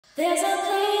There's a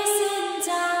place in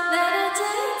town that I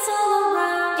dance all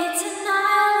around. It's an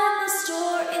aisle in the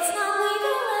store, it's not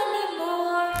legal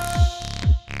anymore.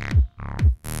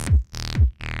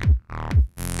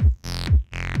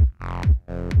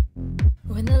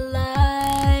 When the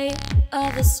light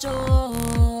of the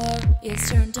store is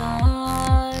turned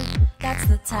on, that's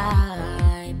the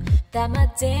time that my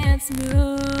dance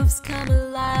moves come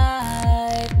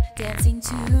alive, dancing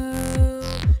to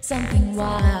something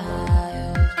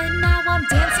wild. And now I'm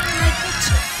dancing like a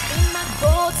chick in my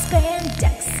gold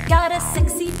spandex. Got a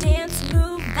sexy dance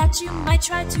move that you might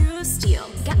try to steal.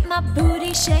 Got my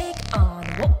booty shake on,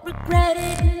 won't regret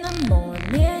it in the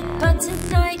morning. But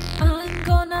tonight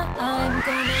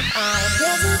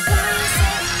there's a place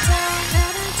in town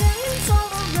that I dance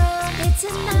all around. It's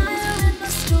an aisle in the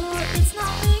store, it's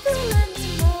not legal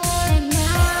anymore. And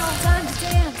now time to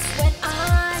dance when I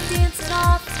dance it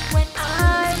off. When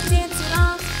I dance it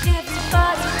off,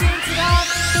 everybody dance it off.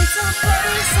 It's a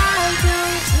place I go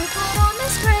to put on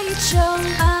this great show.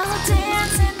 I'll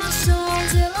dance in the store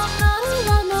till I'm not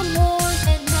alone no more.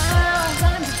 And now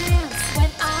time to dance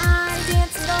when I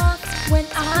dance it off. When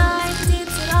I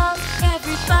dance it off,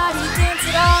 everybody dance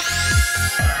it off.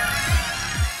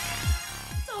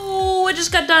 So I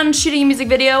just got done shooting a music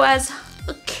video as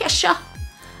Kesha.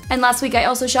 And last week I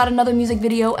also shot another music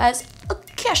video as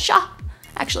Kesha.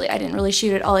 Actually, I didn't really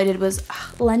shoot it. All I did was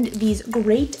lend these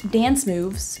great dance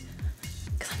moves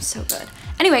because I'm so good.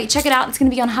 Anyway, check it out. It's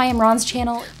gonna be on Hi, I'm Ron's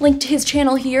channel. Link to his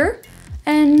channel here.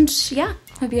 And yeah,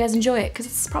 hope you guys enjoy it because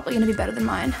it's probably gonna be better than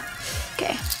mine.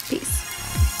 Okay, peace.